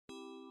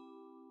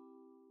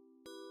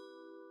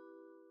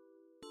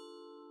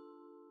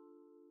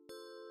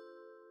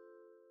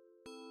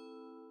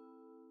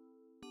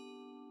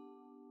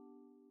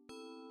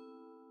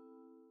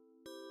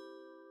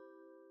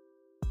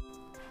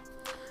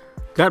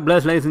God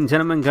bless, ladies and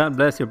gentlemen. God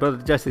bless your brother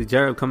Jesse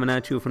Jarrett coming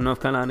at you from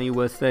North Carolina,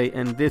 USA.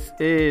 And this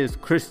is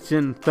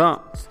Christian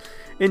Thoughts.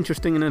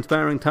 Interesting and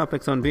inspiring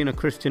topics on being a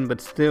Christian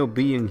but still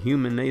being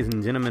human, ladies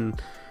and gentlemen.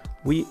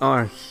 We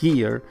are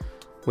here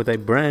with a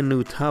brand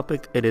new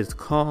topic. It is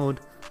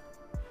called,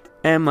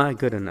 Am I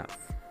Good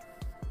Enough?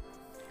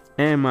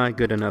 Am I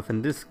Good Enough?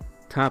 And this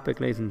topic,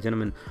 ladies and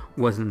gentlemen,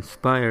 was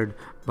inspired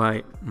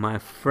by my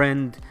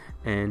friend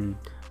and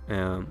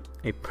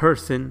a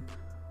person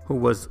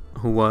who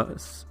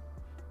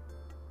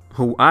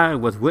I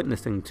was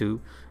witnessing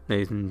to,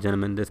 ladies and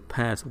gentlemen, this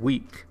past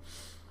week.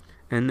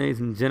 And ladies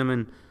and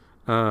gentlemen,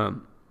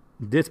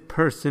 this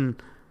person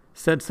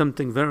said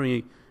something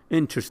very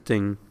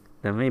interesting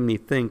that made me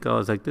think. I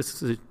was like,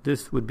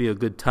 this would be a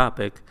good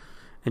topic.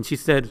 And she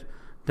said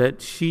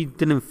that she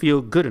didn't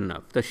feel good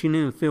enough, that she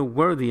didn't feel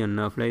worthy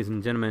enough, ladies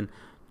and gentlemen,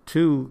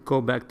 to go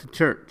back to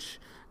church.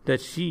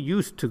 That she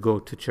used to go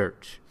to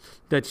church.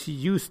 That she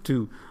used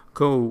to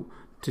go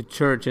to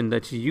church, and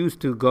that she used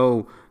to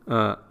go,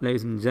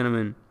 ladies and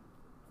gentlemen,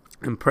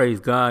 and praise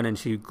God. And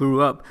she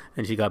grew up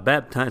and she got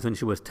baptized when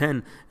she was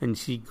 10, and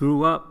she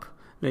grew up,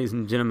 ladies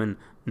and gentlemen,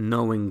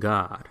 knowing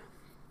God.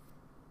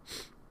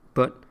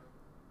 But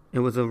it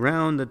was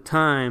around the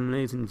time,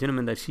 ladies and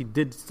gentlemen, that she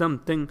did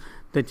something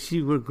that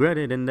she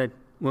regretted, and that,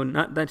 well,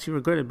 not that she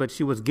regretted, but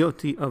she was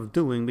guilty of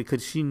doing,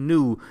 because she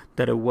knew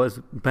that it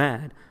was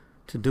bad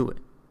to do it.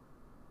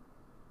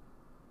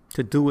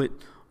 To do it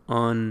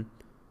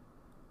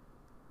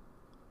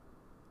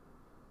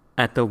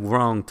at the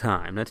wrong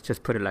time. Let's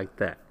just put it like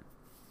that.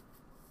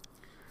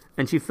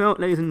 And she felt,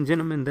 ladies and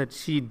gentlemen, that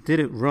she did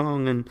it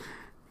wrong, and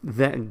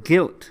that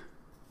guilt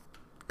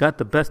got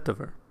the best of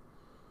her.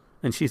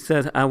 And she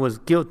says, I was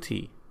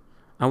guilty.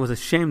 I was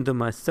ashamed of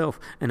myself,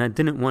 and I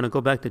didn't want to go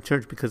back to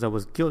church because I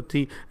was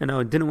guilty, and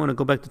I didn't want to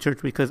go back to church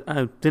because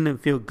I didn't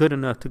feel good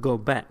enough to go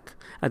back.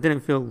 I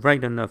didn't feel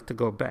right enough to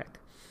go back.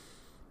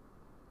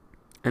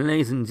 And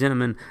ladies and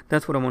gentlemen,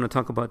 that's what I want to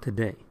talk about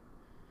today.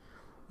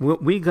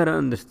 What we got to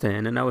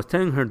understand, and I was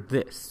telling her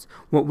this,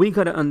 what we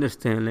got to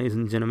understand, ladies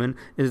and gentlemen,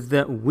 is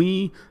that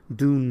we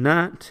do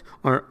not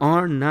or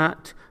are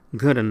not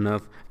good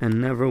enough and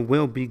never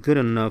will be good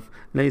enough,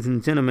 ladies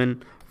and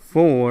gentlemen,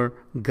 for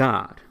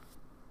God.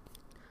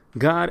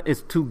 God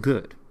is too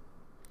good.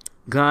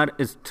 God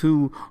is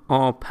too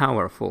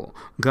all-powerful.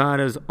 God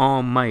is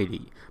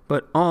almighty.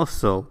 But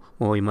also,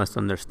 what we must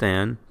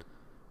understand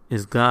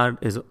is God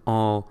is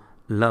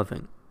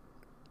all-loving.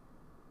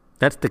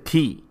 That's the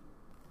key.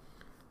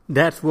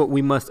 That's what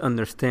we must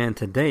understand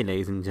today,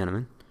 ladies and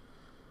gentlemen.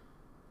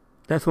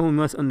 That's what we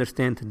must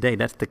understand today.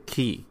 That's the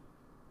key.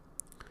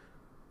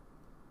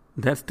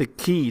 That's the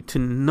key to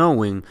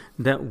knowing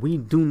that we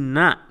do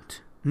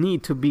not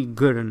need to be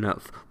good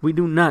enough. We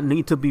do not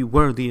need to be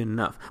worthy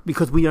enough,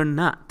 because we are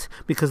not.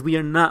 Because we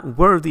are not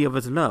worthy of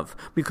His love.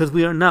 Because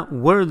we are not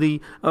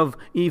worthy of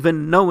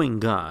even knowing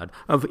God,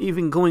 of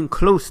even going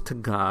close to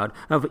God,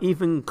 of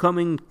even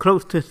coming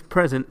close to His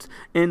presence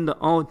in the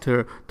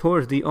altar,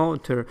 towards the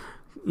altar,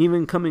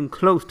 even coming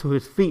close to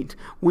His feet.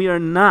 We are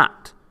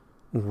not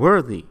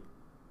worthy.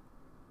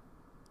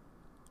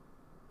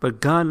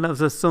 But God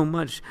loves us so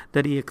much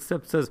that He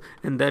accepts us,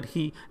 and that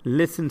He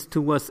listens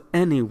to us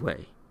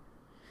anyway.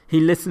 He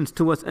listens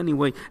to us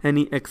anyway, and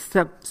He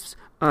accepts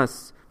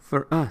us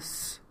for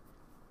us.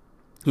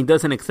 He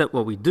doesn't accept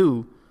what we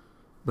do,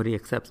 but He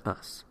accepts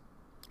us.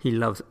 He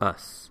loves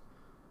us.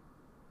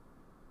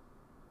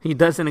 He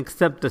doesn't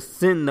accept the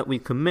sin that we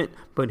commit,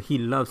 but He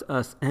loves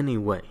us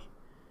anyway.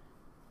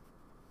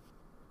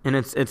 And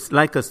it's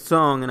like a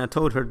song, and I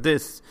told her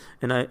this,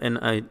 and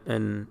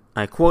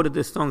I quoted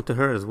this song to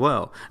her as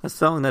well. A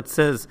song that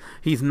says,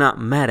 He's not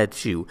mad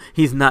at you.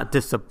 He's not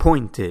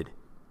disappointed.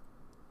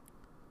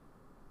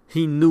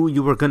 He knew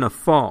you were going to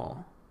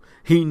fall.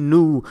 He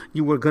knew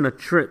you were going to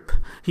trip.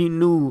 He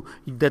knew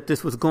that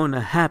this was going to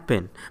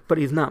happen. But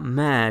He's not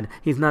mad.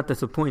 He's not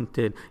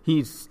disappointed.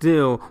 He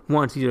still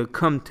wants you to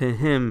come to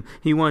Him.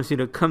 He wants you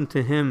to come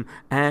to Him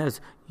as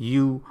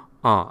you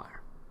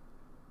are.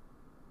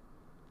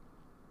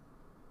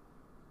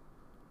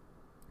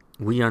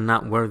 We are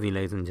not worthy,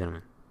 ladies and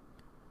gentlemen.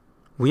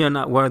 We are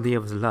not worthy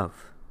of His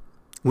love.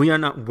 We are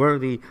not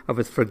worthy of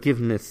His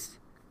forgiveness.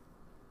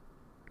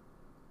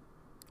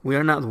 We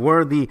are not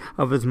worthy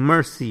of His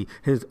mercy,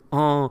 His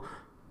all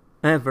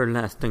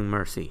everlasting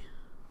mercy.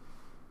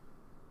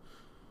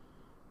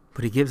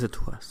 But He gives it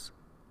to us.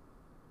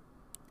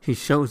 He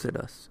shows it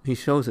us. He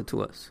shows it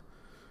to us.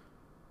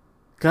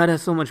 God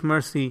has so much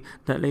mercy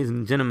that, ladies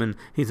and gentlemen,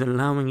 He's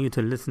allowing you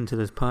to listen to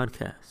this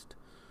podcast.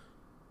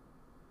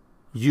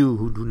 You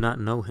who do not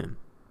know Him.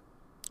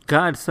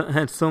 God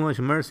had so much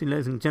mercy,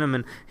 ladies and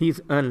gentlemen. He's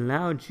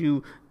allowed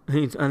you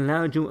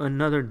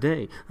another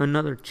day,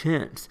 another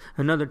chance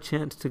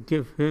to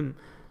give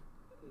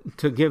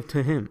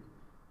to Him,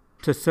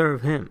 to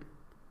serve Him.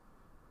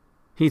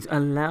 He's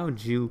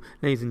allowed you,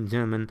 ladies and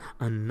gentlemen,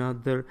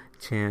 another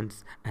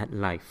chance at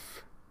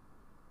life.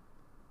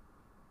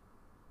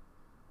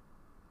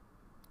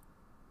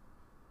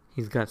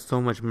 He's got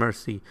so much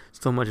mercy,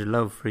 so much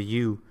love for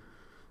you,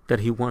 that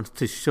he wants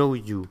to show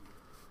you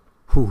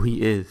who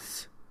he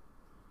is.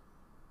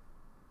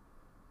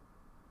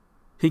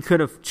 He could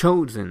have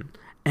chosen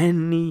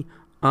any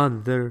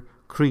other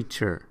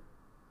creature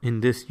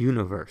in this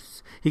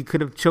universe. He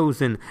could have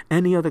chosen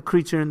any other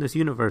creature in this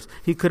universe.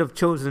 He could have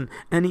chosen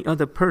any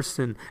other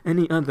person,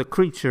 any other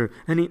creature,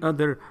 any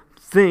other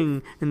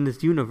thing in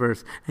this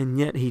universe, and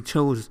yet he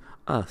chose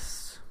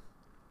us.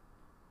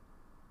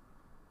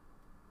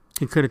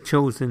 He could have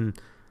chosen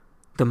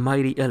the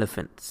mighty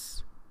elephants,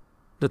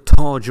 the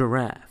tall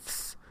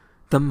giraffes,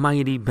 the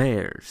mighty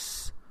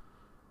bears,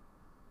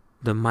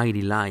 the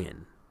mighty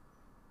lion.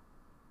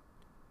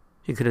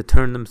 He could have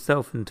turned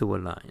himself into a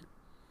lion.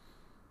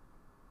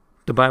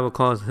 The Bible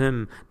calls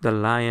him the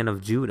Lion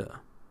of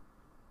Judah.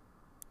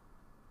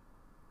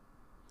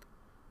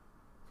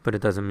 But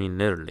it doesn't mean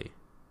literally.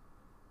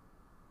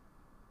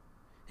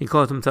 He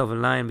calls himself a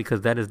lion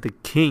because that is the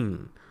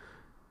king.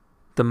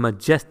 The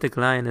majestic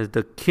lion is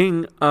the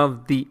king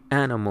of the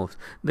animals,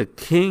 the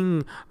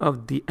king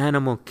of the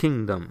animal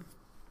kingdom.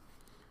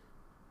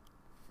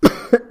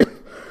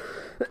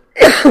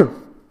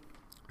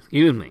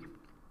 Excuse me.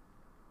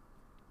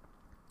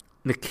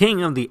 The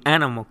king of the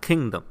animal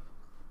kingdom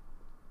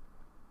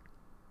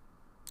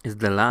is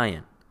the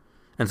lion.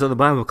 And so the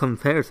Bible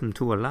compares him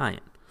to a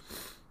lion.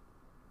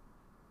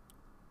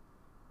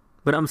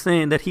 But I'm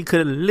saying that he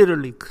could have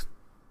literally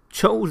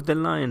chose the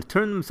lions,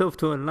 turned himself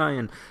to a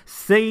lion,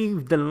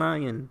 saved the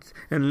lions,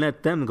 and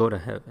let them go to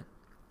heaven.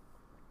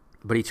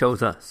 But he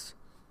chose us,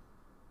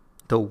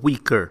 the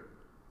weaker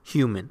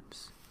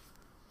humans,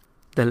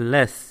 the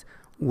less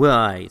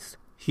wise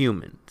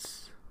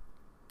humans,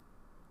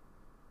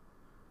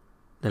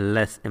 the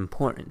less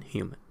important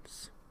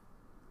humans.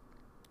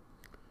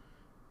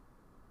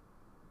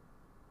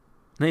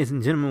 Ladies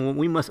and gentlemen, what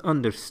we must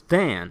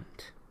understand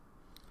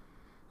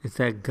is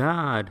that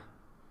God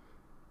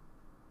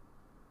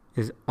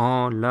is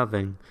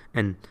all-loving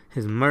and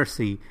his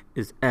mercy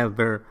is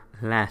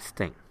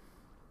everlasting.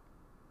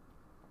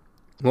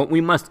 What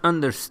we must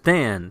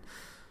understand,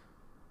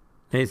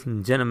 ladies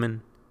and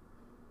gentlemen,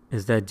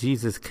 is that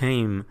Jesus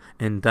came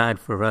and died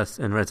for us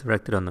and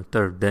resurrected on the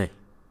third day.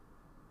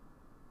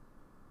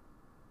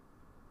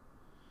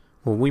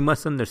 What we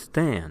must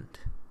understand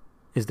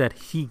is that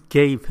he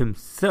gave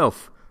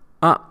himself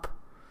up.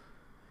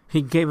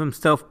 He gave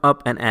himself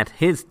up, and at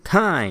his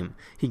time,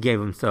 he gave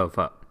himself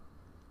up.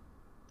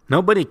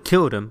 Nobody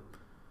killed him.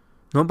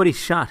 Nobody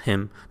shot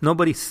him.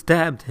 Nobody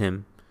stabbed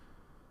him.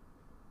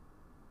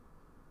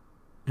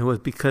 It was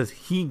because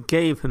he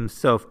gave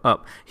himself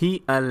up.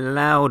 He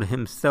allowed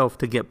himself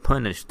to get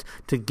punished,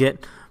 to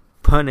get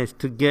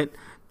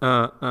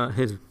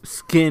his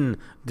skin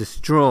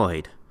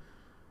destroyed,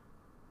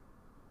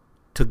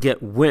 to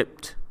get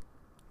whipped,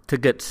 to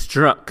get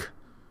struck,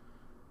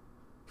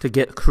 to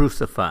get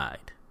crucified.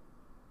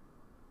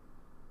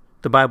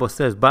 The Bible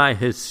says, by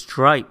his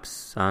stripes,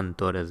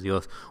 Santo de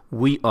Dios,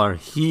 we are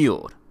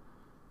healed.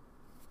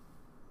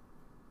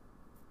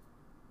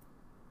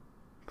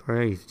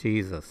 Praise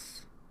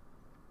Jesus.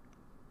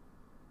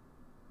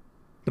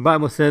 The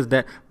Bible says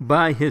that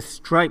by his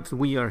stripes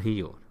we are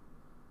healed.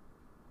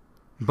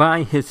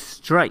 By his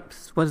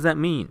stripes. What does that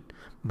mean?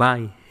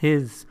 By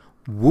his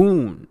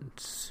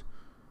wounds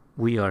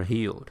we are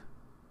healed.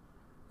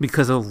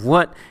 Because of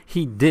what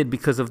he did,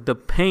 because of the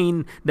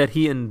pain that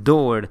he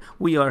endured,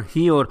 we are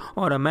healed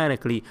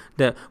automatically.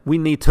 That we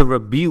need to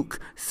rebuke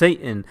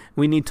Satan.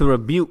 We need to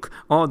rebuke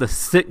all the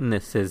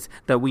sicknesses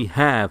that we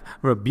have.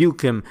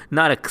 Rebuke him,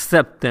 not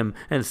accept them,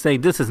 and say,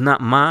 this is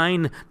not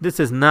mine. This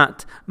is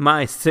not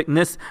my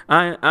sickness.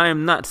 I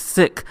am not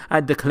sick. I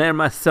declare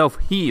myself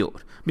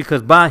healed.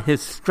 Because by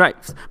his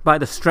stripes, by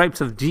the stripes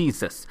of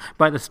Jesus,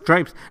 by the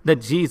stripes that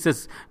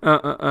Jesus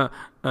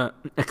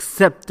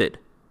accepted,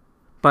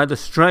 by the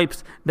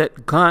stripes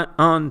that got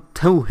on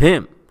to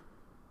him,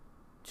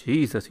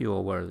 Jesus, you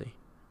are worthy.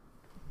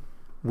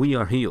 We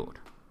are healed.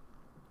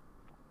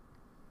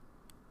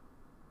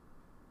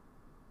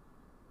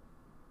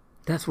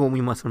 That's what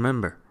we must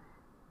remember.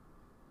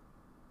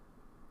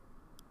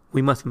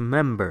 We must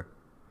remember,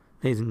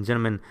 ladies and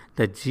gentlemen,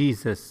 that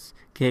Jesus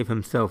gave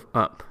himself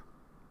up.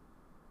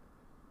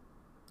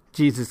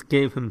 Jesus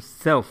gave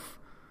himself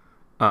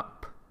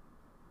up.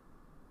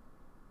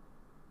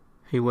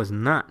 He was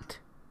not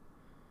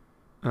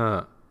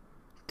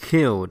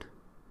killed.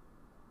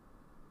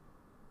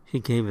 He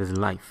gave his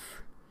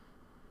life.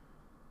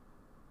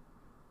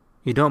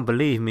 You don't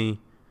believe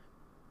me?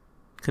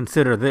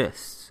 Consider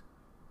this.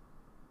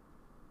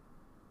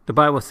 The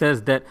Bible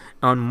says that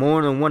on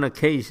more than one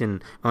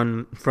occasion,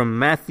 from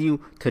Matthew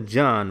to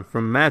John,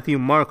 from Matthew,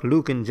 Mark,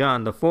 Luke, and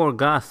John, the four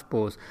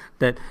Gospels,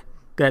 that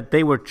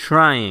they were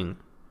trying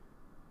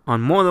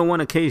on more than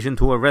one occasion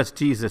to arrest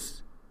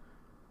Jesus.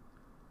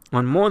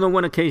 On more than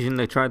one occasion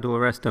they tried to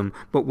arrest him.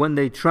 But when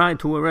they tried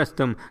to arrest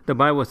him, the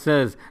Bible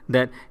says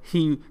that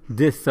he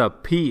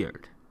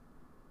disappeared.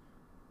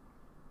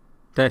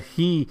 That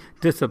he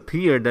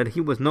disappeared, that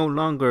he was no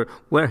longer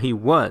where he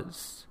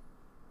was.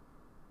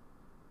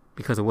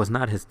 Because it was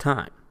not his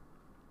time.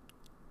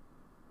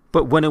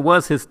 But when it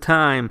was his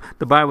time,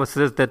 the Bible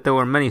says that there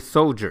were many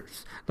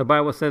soldiers. The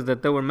Bible says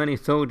that there were many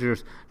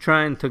soldiers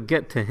trying to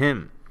get to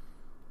him.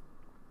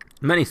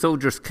 Many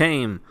soldiers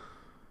came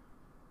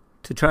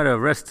to try to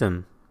arrest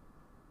him.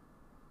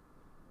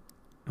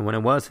 And when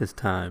it was his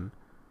time,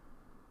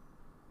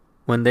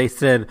 when they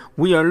said,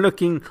 "We are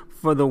looking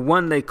for the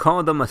one they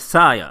call the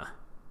Messiah,"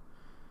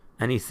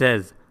 and he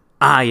says,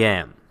 "I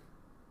am."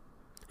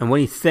 And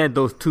when he said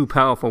those two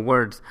powerful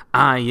words,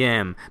 "I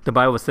am," the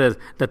Bible says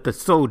that the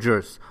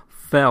soldiers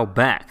fell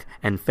back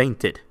and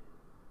fainted.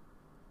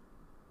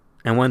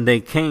 And when they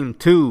came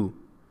to,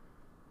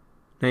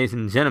 ladies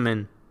and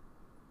gentlemen,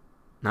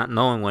 not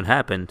knowing what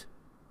happened,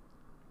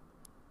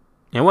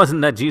 it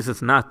wasn't that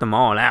Jesus knocked them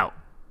all out.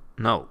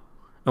 No.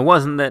 It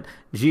wasn't that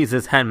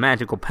Jesus had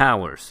magical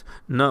powers.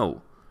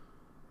 No.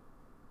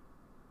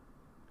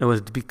 It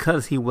was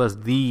because he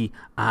was the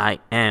I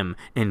am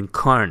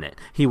incarnate.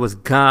 He was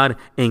God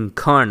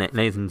incarnate,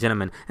 ladies and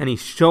gentlemen. And he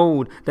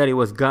showed that he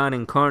was God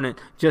incarnate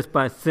just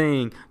by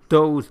saying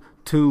those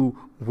two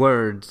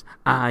words,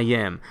 I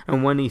am.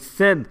 And when he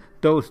said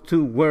those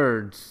two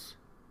words,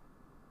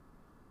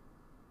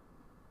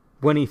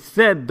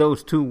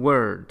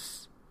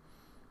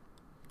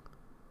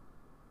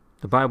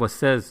 the Bible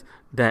says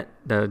that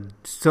the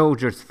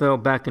soldiers fell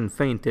back and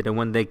fainted. And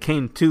when they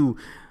came to,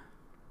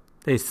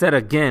 they said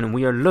again,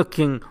 "We are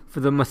looking for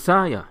the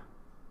Messiah."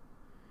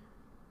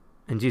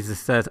 And Jesus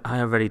says, "I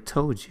already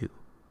told you,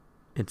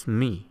 it's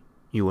me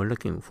you are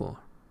looking for.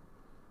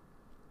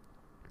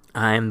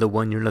 I am the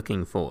one you're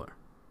looking for."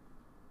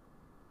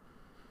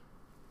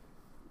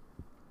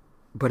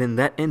 But in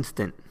that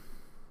instant,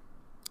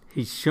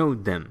 he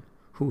showed them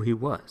who he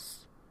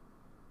was.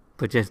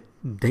 But just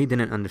they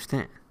didn't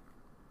understand.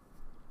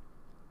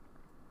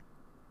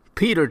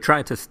 Peter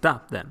tried to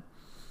stop them.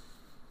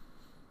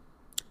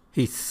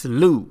 He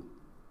slew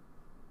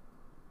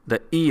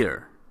the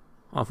ear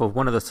off of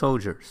one of the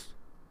soldiers.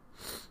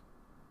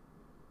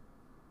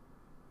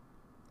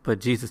 But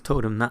Jesus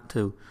told him not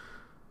to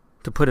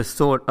put his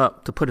sword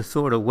up, to put his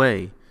sword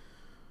away.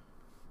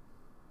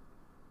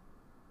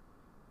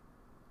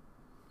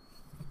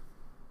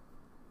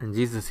 And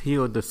Jesus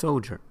healed the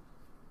soldier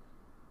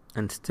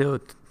and still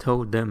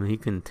told them he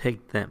can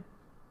take them.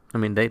 I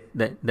mean, that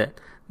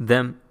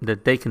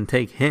they can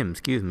take him,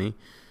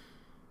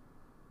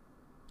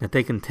 that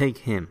they can take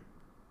him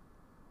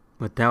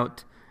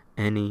without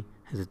any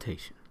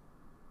hesitation.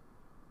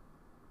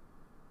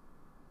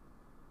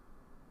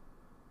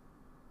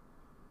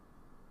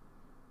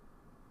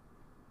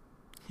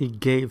 He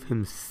gave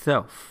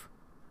himself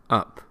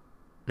up,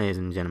 ladies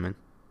and gentlemen.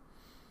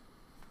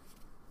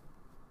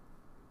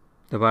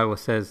 The Bible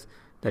says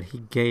that he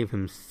gave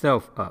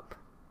himself up.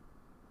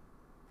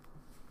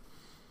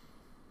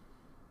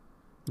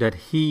 That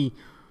he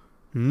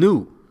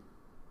knew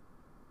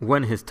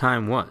when his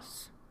time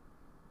was.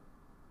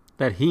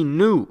 That he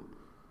knew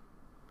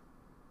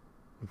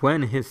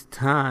when his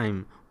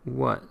time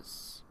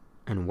was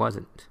and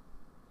wasn't.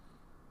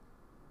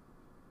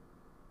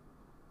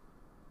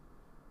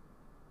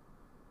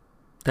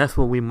 That's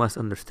what we must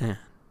understand.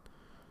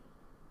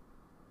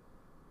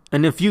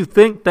 And if you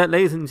think that,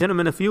 ladies and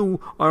gentlemen, if you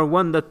are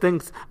one that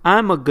thinks,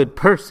 I'm a good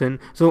person,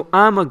 so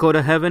I'm going to go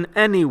to heaven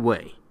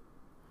anyway,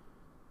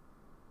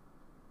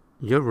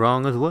 you're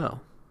wrong as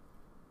well.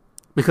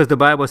 Because the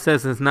Bible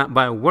says it's not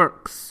by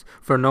works,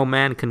 for no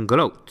man can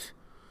gloat.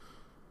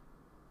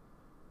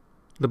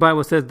 The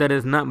Bible says that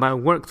it's not by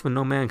works, for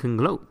no man can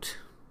gloat.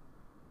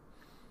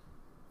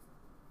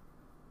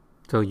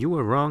 So you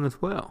are wrong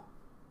as well.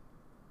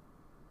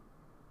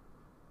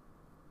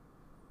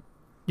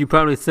 You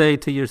probably say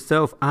to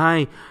yourself,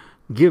 I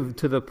give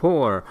to the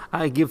poor,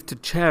 I give to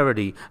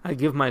charity, I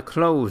give my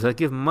clothes, I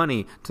give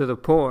money to the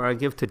poor, I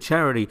give to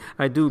charity,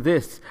 I do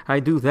this, I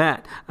do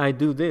that, I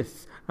do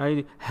this,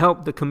 I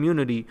help the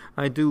community,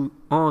 I do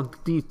all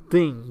these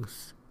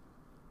things.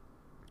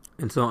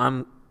 And so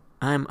I'm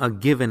a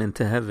given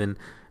into heaven.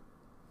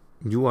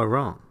 You are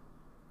wrong.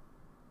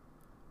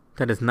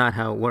 That is not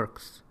how it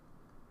works.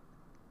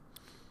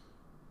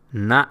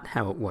 Not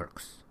how it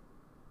works.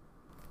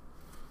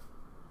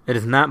 It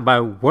is not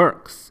by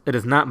works. It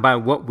is not by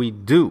what we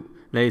do,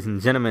 ladies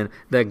and gentlemen,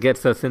 that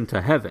gets us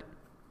into heaven.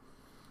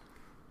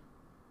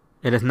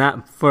 It is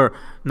not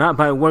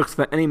by works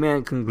for any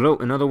man can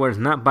gloat. In other words,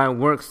 not by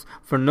works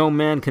for no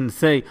man can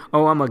say,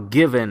 oh, I'm a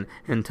given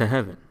into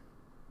heaven.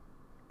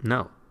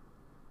 No.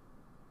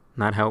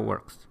 Not how it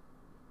works.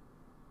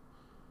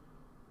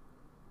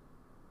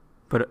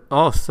 But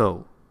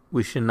also,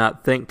 we should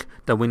not think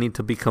that we need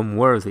to become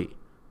worthy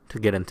to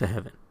get into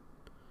heaven.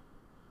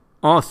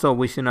 Also,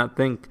 we should not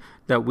think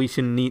that we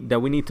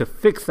need to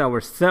fix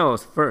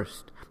ourselves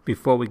first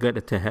before we get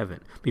into heaven,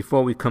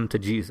 before we come to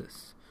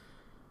Jesus.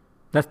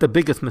 That's the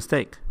biggest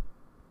mistake.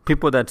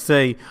 People that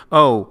say,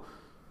 oh,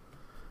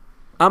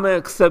 I'm going to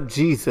accept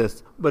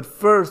Jesus, but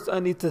first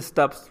I need to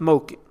stop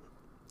smoking.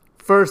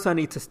 First I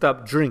need to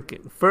stop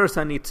drinking. First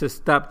I need to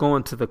stop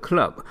going to the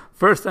club.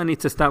 First I need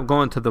to stop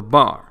going to the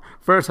bar.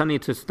 First I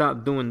need to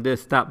stop doing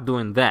this, stop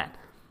doing that.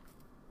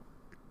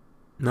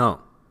 No.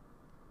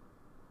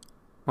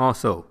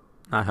 Also,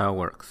 not how it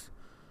works.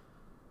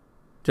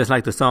 Just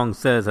like the song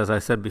says, as I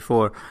said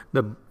before,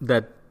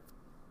 that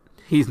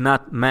he's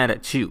not mad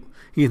at you.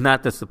 He's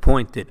not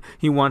disappointed.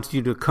 He wants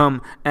you to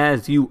come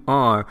as you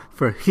are,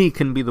 for he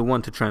can be the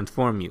one to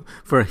transform you.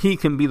 For he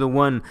can be the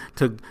one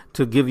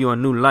to give you a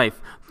new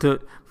life.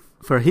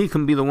 For he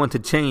can be the one to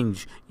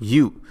change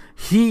you.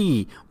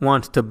 He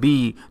wants to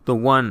be the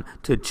one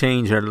to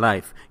change your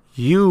life.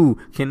 You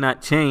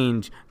cannot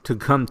change to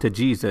come to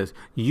Jesus.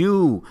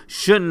 You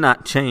should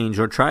not change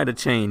or try to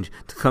change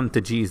to come to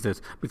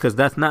Jesus, because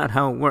that's not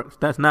how it works.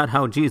 That's not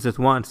how Jesus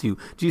wants you.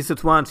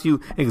 Jesus wants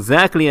you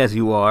exactly as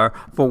you are,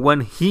 for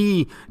when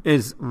he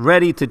is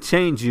ready to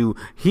change you,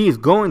 he is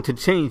going to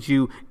change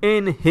you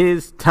in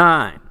his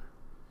time.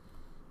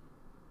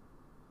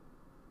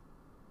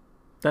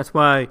 That's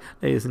why,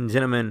 ladies and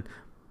gentlemen,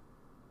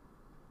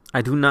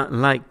 I do not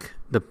like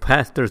the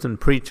pastors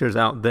and preachers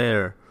out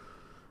there.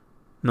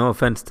 No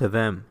offense to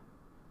them.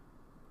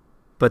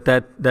 But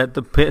that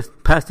the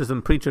pastors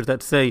and preachers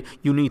that say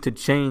you need to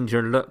change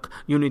your look,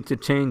 you need to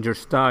change your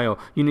style,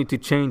 you need to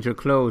change your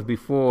clothes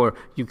before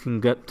you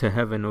can get to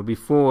heaven, or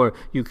before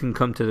you can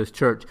come to this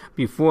church,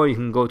 before you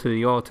can go to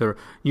the altar,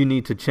 you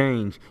need to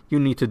change, you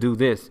need to do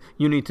this,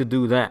 you need to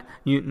do that.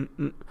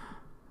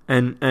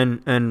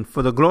 And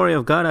for the glory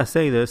of God, I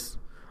say this.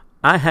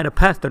 I had a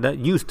pastor that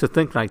used to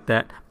think like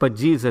that, but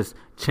Jesus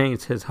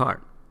changed his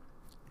heart.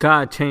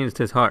 God changed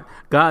his heart.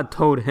 God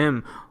told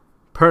him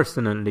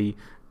personally,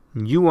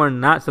 you are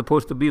not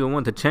supposed to be the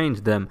one to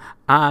change them.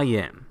 I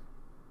am.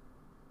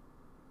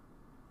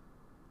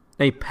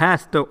 A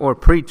pastor or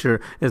preacher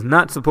is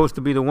not supposed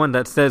to be the one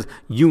that says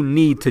you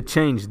need to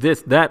change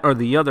this, that, or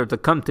the other to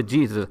come to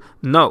Jesus.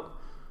 No.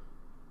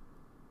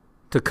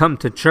 To come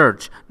to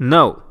church.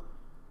 No.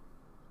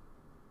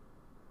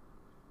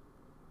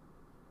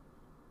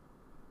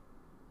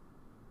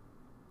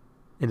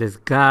 It is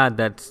God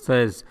that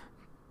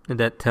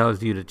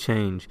tells you to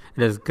change.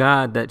 It is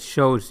God that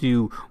shows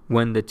you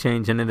when to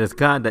change, and it is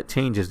God that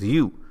changes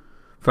you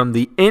from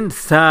the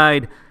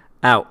inside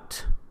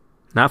out,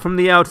 not from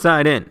the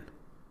outside in.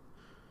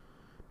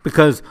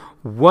 Because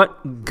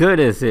what good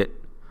is it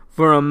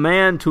for a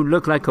man to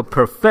look like a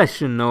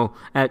professional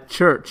at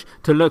church,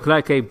 to look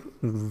like a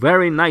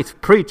very nice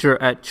preacher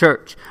at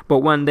church, but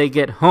when they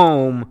get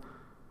home,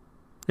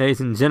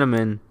 ladies and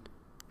gentlemen,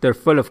 they're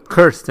full of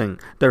cursing,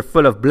 they're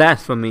full of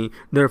blasphemy,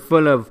 they're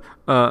full of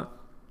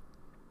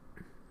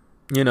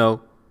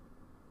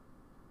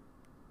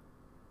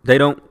they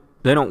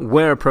don't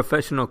wear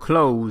professional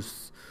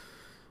clothes.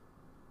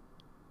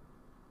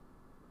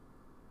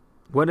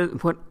 What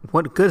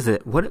good is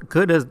it? What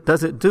good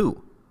does it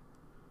do?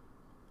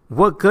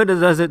 What good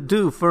does it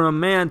do for a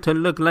man to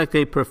look like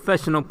a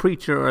professional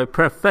preacher or a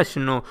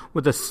professional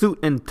with a suit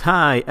and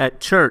tie at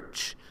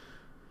church,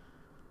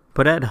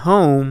 but at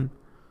home,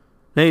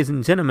 ladies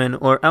and gentlemen,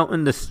 or out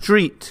in the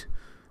street,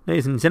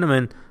 ladies and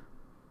gentlemen,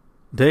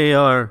 they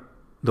are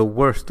the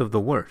worst of the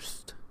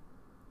worst?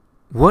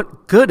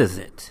 What good is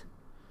it?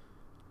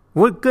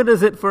 What good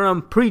is it for a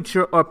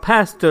preacher or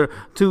pastor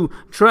to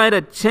try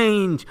to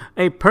change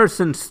a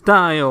person's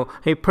style,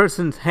 a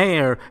person's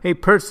hair, a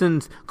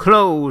person's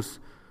clothes,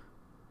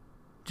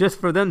 just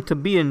for them to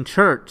be in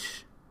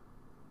church,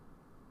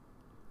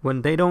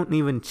 when they don't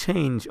even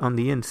change on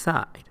the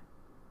inside?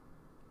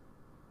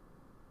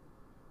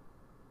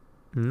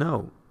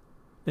 No,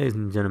 ladies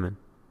and gentlemen.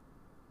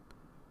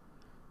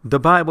 The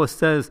Bible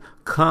says,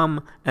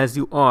 come as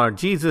you are.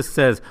 Jesus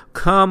says,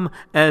 come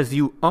as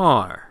you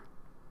are.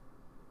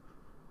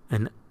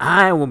 And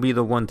I will be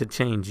the one to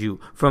change you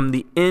from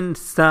the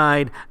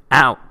inside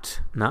out,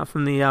 not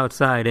from the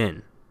outside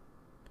in.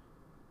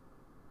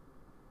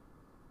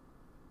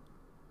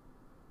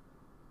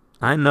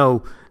 I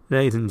know,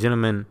 ladies and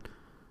gentlemen,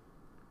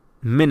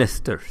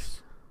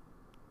 ministers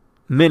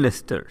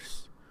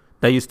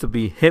that used to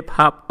be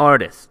hip-hop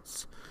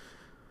artists.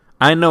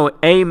 I know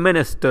a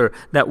minister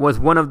that was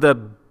one of the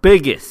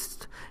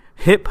biggest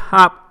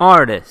hip-hop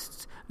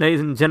artists, ladies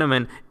and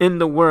gentlemen, in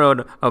the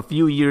world a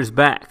few years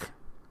back.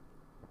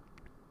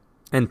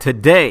 And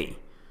today,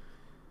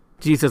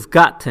 Jesus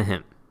got to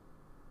him.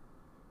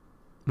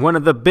 One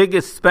of the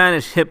biggest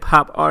Spanish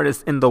hip-hop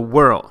artists in the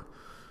world.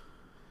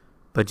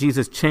 But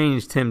Jesus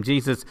changed him.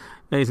 Jesus,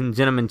 ladies and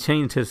gentlemen,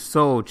 changed his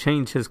soul,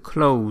 changed his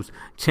clothes,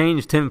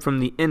 changed him from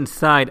the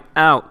inside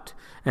out.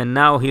 And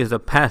now he is a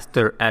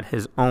pastor at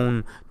his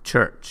own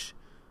church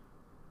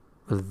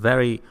with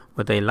a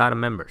lot of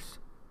members.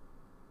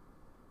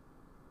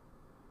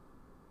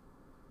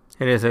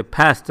 It is a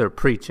pastor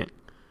preaching.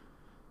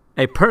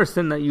 A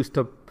person that used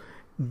to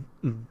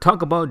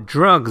talk about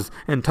drugs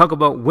and talk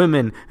about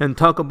women and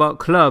talk about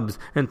clubs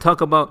and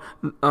talk about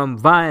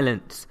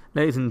violence,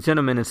 ladies and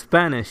gentlemen, in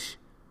Spanish,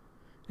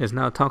 is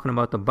now talking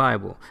about the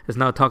Bible, is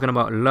now talking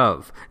about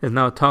love, is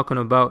now talking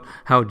about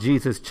how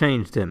Jesus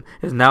changed him,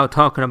 is now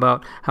talking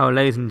about how,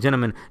 ladies and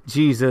gentlemen,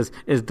 Jesus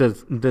is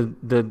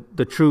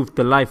the truth,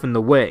 the life, and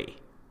the way.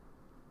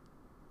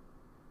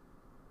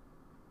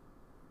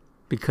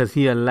 Because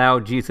he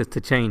allowed Jesus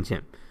to change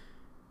him.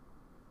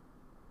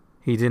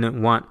 He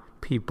didn't want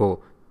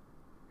people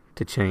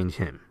to change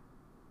him.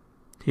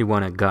 He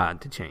wanted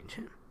God to change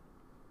him.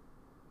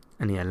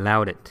 And he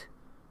allowed it.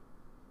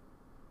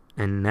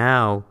 And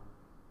now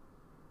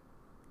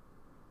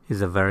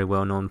he's a very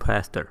well-known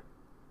pastor.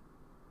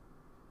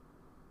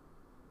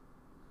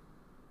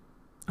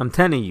 I'm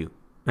telling you,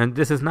 and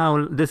this is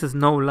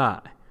no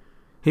lie.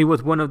 He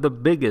was one of the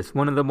biggest,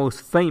 one of the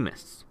most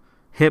famous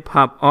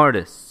hip-hop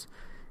artists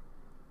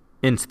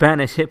in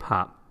Spanish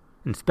hip-hop,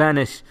 in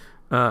Spanish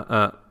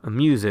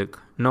music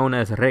known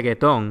as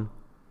reggaeton.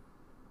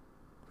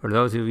 For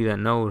those of you that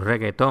know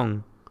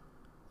reggaeton,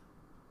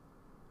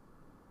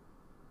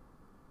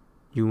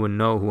 you will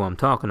know who I'm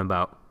talking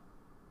about.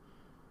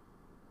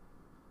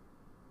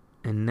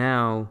 And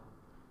now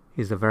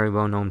he's a very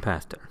well-known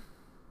pastor.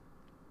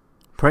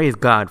 Praise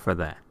God for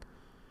that.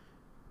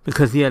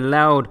 Because he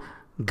allowed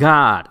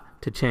God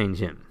to change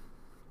him.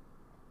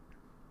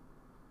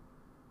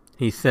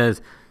 He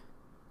says,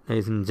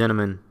 ladies and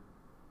gentlemen,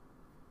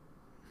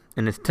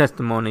 in his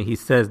testimony, he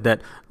says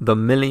that the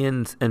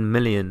millions and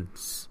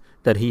millions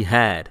that he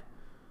had,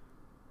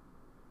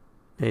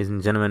 ladies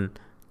and gentlemen,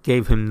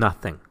 gave him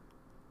nothing.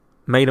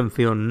 Made him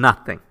feel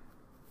nothing.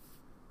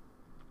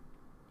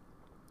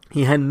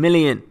 He had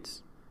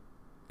millions.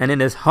 And in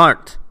his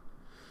heart,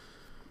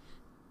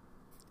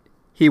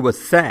 he was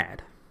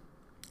sad.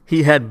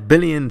 He had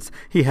billions.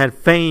 He had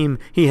fame.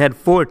 He had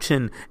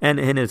fortune. And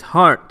in his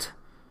heart,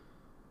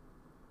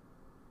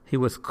 he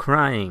was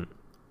crying.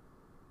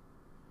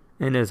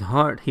 In his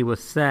heart, he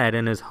was sad.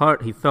 In his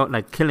heart, he felt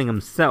like killing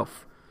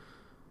himself.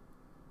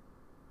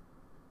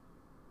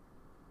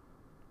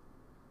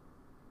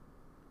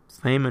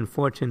 Fame and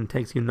fortune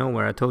takes you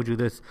nowhere. I told you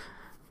this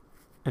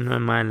in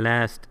my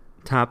last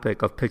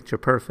topic of Picture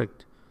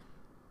Perfect.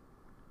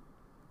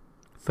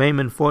 Fame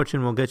and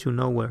fortune will get you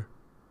nowhere.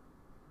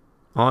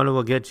 All it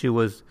will get you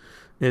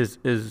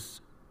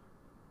is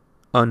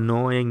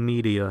annoying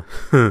media.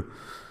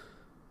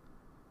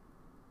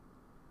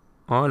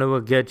 All it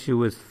will get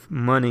you is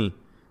money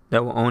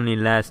that will only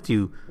last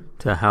you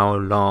to how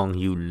long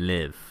you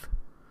live.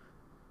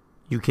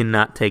 You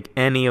cannot take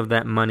any of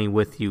that money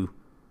with you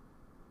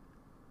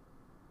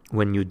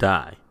when you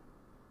die.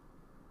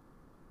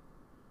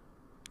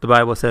 The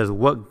Bible says,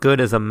 what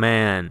good is a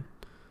man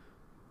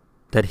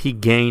that he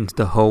gains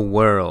the whole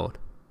world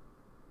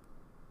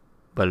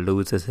but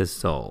loses his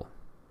soul?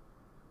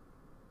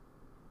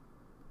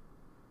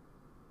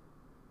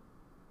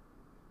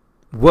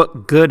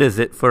 What good is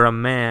it for a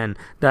man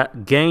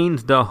that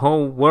gains the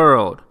whole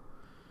world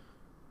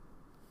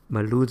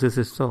but loses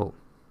his soul?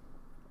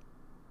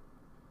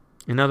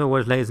 In other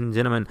words, ladies and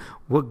gentlemen,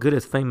 what good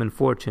is fame and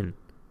fortune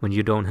when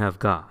you don't have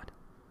God?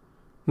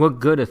 What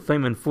good is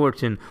fame and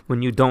fortune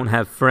when you don't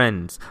have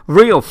friends?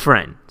 Real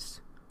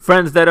friends.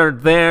 Friends that are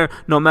there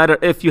no matter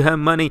if you have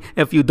money,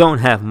 if you don't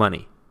have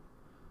money.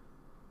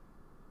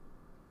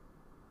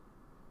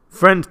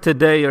 Friends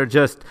today are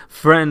just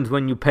friends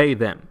when you pay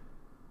them.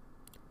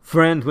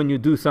 Friends when you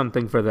do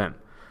something for them.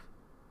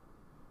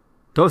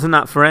 Those are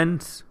not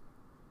friends.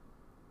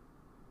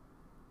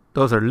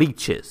 Those are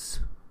leeches.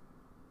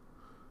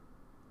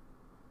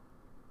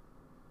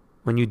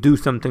 When you do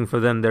something for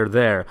them, they're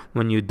there.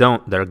 When you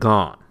don't, they're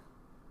gone.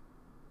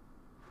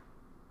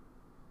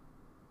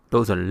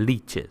 Those are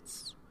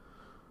leeches.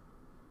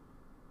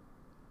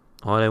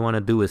 All they want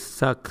to do is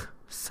suck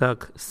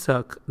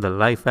the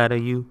life out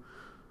of you.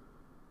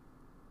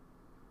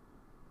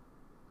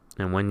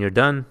 And when you're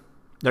done,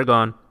 they're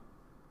gone.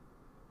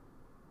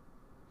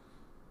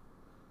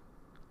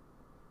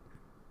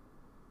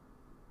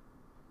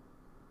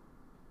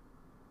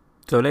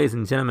 So, ladies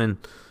and gentlemen,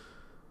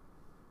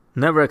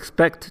 never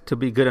expect to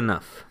be good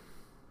enough.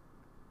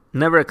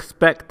 Never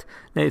expect,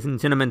 ladies and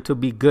gentlemen, to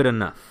be good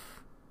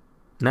enough.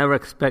 Never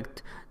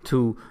expect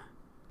to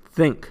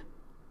think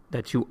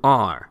that you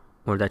are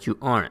or that you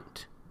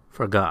aren't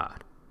for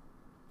God.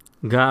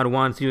 God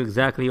wants you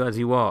exactly as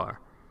you are.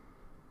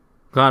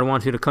 God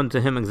wants you to come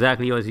to Him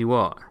exactly as you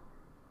are.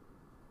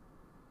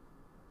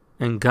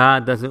 And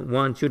God doesn't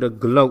want you to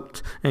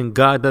gloat. And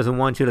God doesn't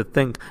want you to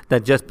think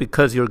that just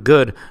because you're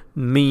good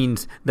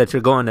means that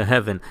you're going to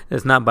heaven.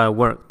 It's not by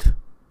works.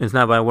 It's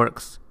not by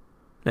works,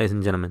 ladies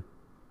and gentlemen.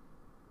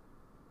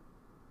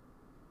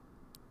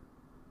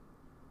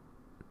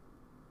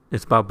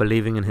 It's about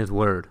believing in His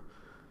Word.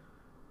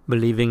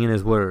 Believing in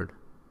His Word.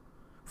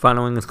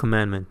 Following His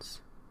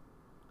commandments.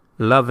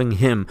 Loving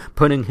Him.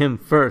 Putting Him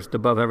first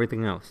above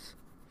everything else.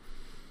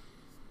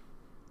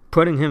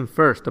 Putting Him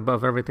first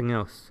above everything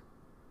else.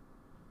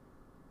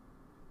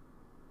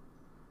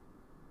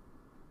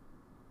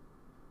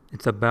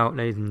 It's about,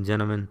 ladies and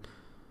gentlemen,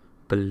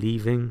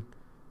 believing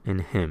in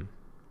Him.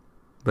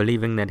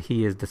 Believing that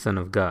He is the Son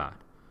of God.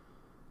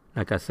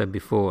 Like I said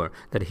before,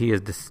 that He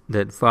is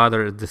that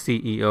Father is the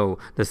CEO.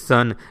 The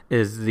Son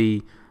is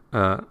the,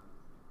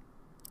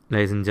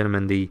 ladies and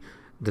gentlemen, the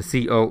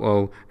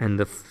COO, and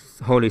the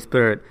Holy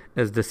Spirit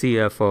is the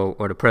CFO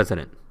or the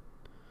President.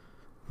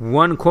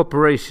 One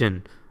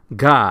corporation,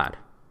 God.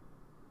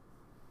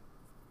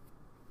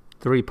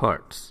 3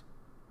 parts.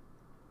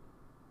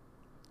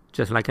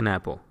 Just like an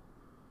apple.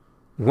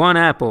 One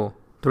apple,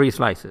 3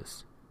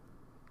 slices.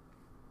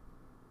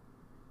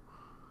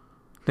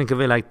 Think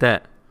of it like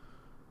that,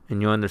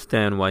 and you'll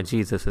understand why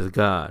Jesus is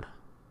God,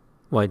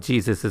 why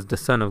Jesus is the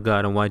Son of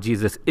God, and why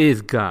Jesus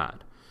is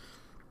God.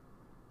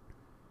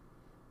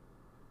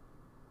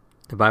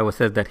 The Bible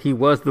says that He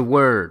was the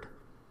Word,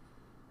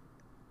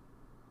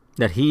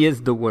 that He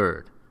is the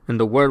Word, and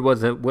the Word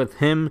was with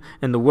Him,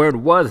 and the Word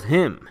was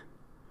Him.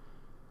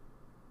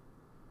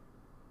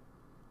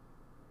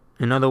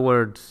 In other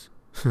words,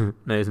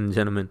 ladies and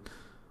gentlemen,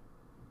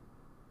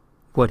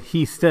 what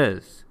He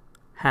says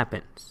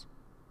happens.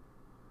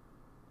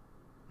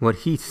 What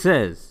He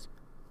says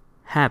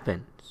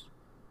happens.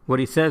 What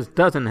He says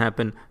doesn't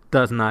happen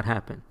does not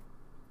happen.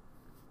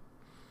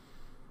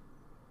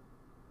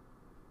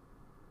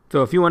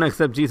 So if you want to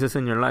accept Jesus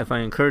in your life, I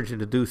encourage you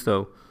to do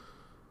so.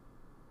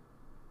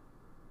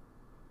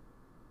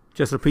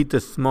 Just repeat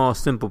this small,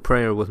 simple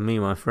prayer with me,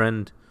 my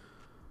friend.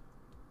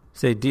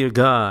 Say, "Dear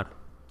God,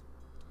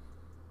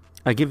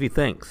 I give you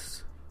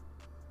thanks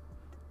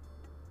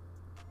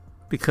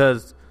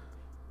because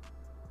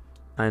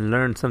I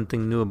learned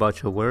something new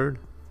about your word.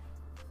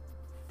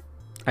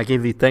 I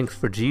give you thanks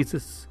for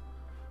Jesus.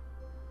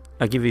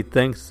 I give you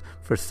thanks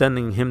for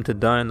sending Him to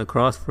die on the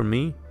cross for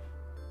me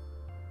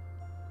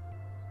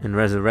and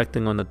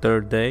resurrecting on the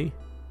 3rd day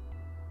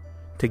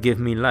to give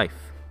me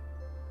life.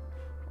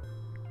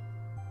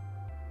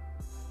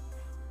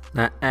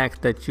 I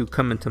ask that you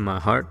come into my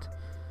heart,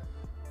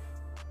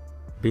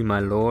 be my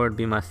Lord,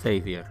 be my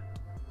Savior,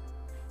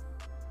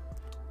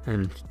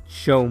 and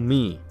show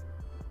me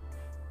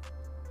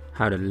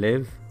how to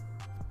live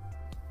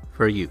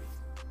for you.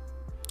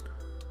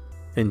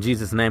 In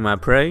Jesus' name I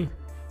pray.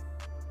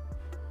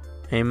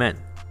 Amen."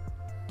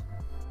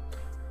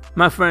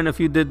 My friend, if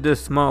you did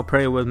this small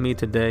prayer with me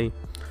today,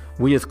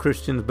 we as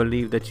Christians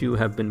believe that you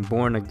have been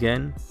born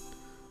again,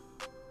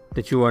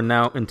 that you are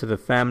now into the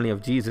family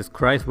of Jesus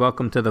Christ.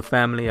 Welcome to the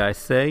family, I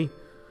say.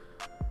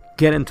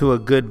 Get into a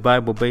good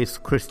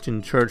Bible-based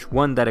Christian church,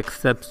 one that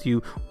accepts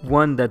you,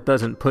 one that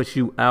doesn't push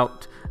you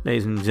out,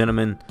 ladies and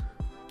gentlemen,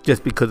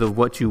 just because of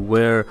what you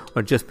wear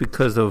or just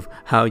because of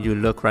how you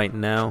look right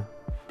now.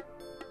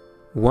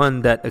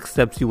 One that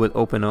accepts you with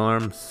open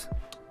arms.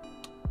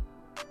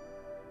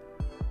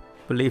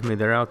 Believe me,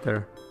 they're out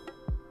there.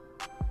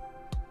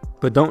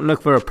 But don't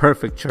look for a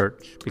perfect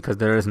church, because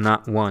there is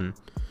not one.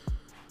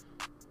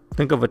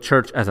 Think of a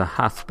church as a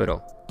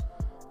hospital.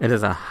 It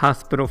is a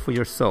hospital for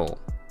your soul.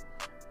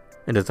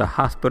 It is a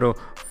hospital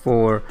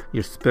for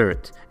your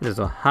spirit. It is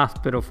a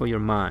hospital for your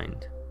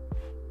mind.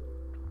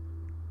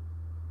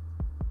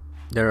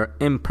 There are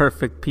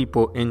imperfect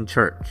people in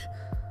church,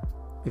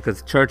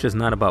 because church is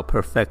not about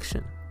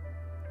perfection.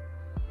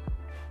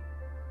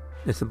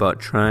 It's about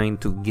trying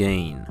to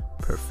gain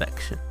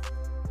perfection.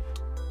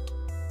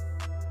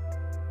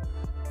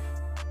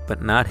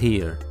 But not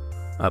here,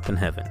 up in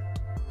heaven.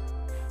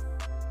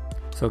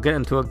 So get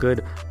into a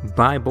good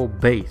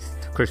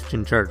Bible-based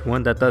Christian church,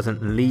 one that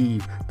doesn't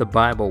leave the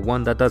Bible,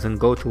 one that doesn't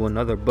go to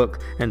another book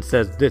and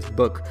says this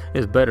book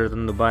is better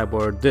than the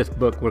Bible, or this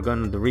book we're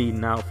going to read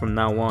now from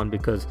now on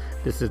because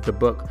this is the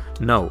book.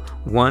 No,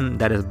 one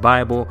that is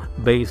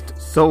Bible-based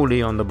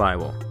solely on the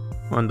Bible,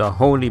 on the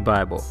Holy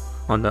Bible,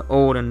 on the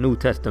Old and New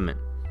Testament.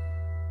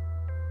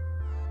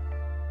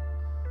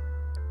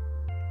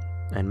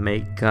 And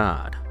make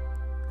God,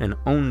 and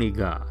only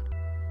God,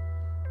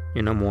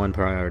 your number one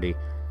priority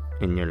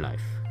in your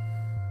life.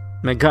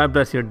 May God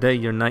bless your day,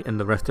 your night, and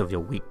the rest of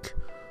your week.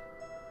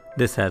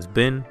 This has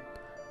been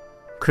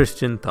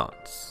Christian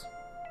Thoughts.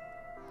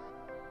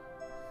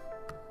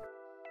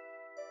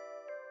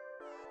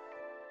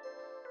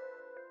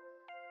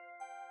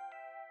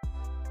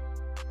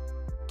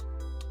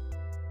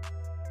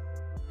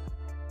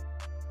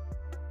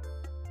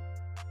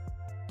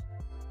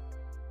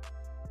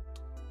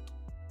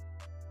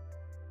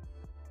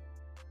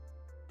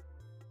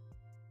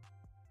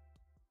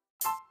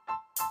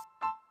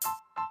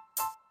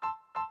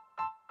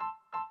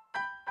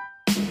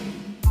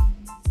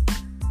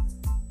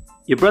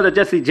 Your brother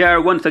Jesse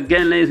Jarrett once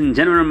again, ladies and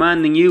gentlemen,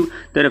 reminding you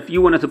that if you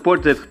want to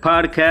support this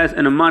podcast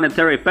in a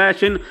monetary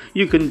fashion,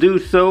 you can do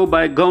so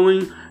by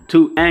going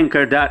to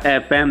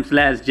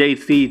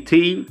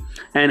anchor.fm/JCT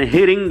and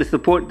hitting the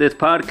support this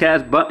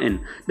podcast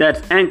button.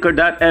 That's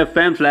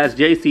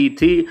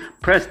anchor.fm/JCT.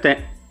 Press the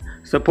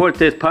support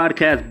this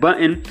podcast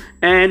button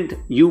and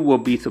you will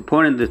be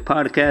supporting this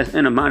podcast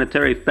in a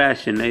monetary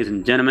fashion, ladies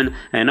and gentlemen.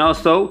 And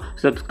also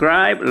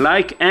subscribe,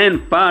 like,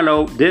 and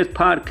follow this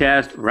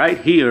podcast right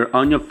here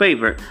on your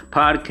favorite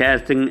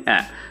podcasting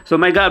app. So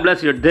may God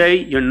bless your day,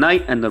 your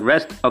night, and the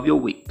rest of your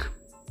week.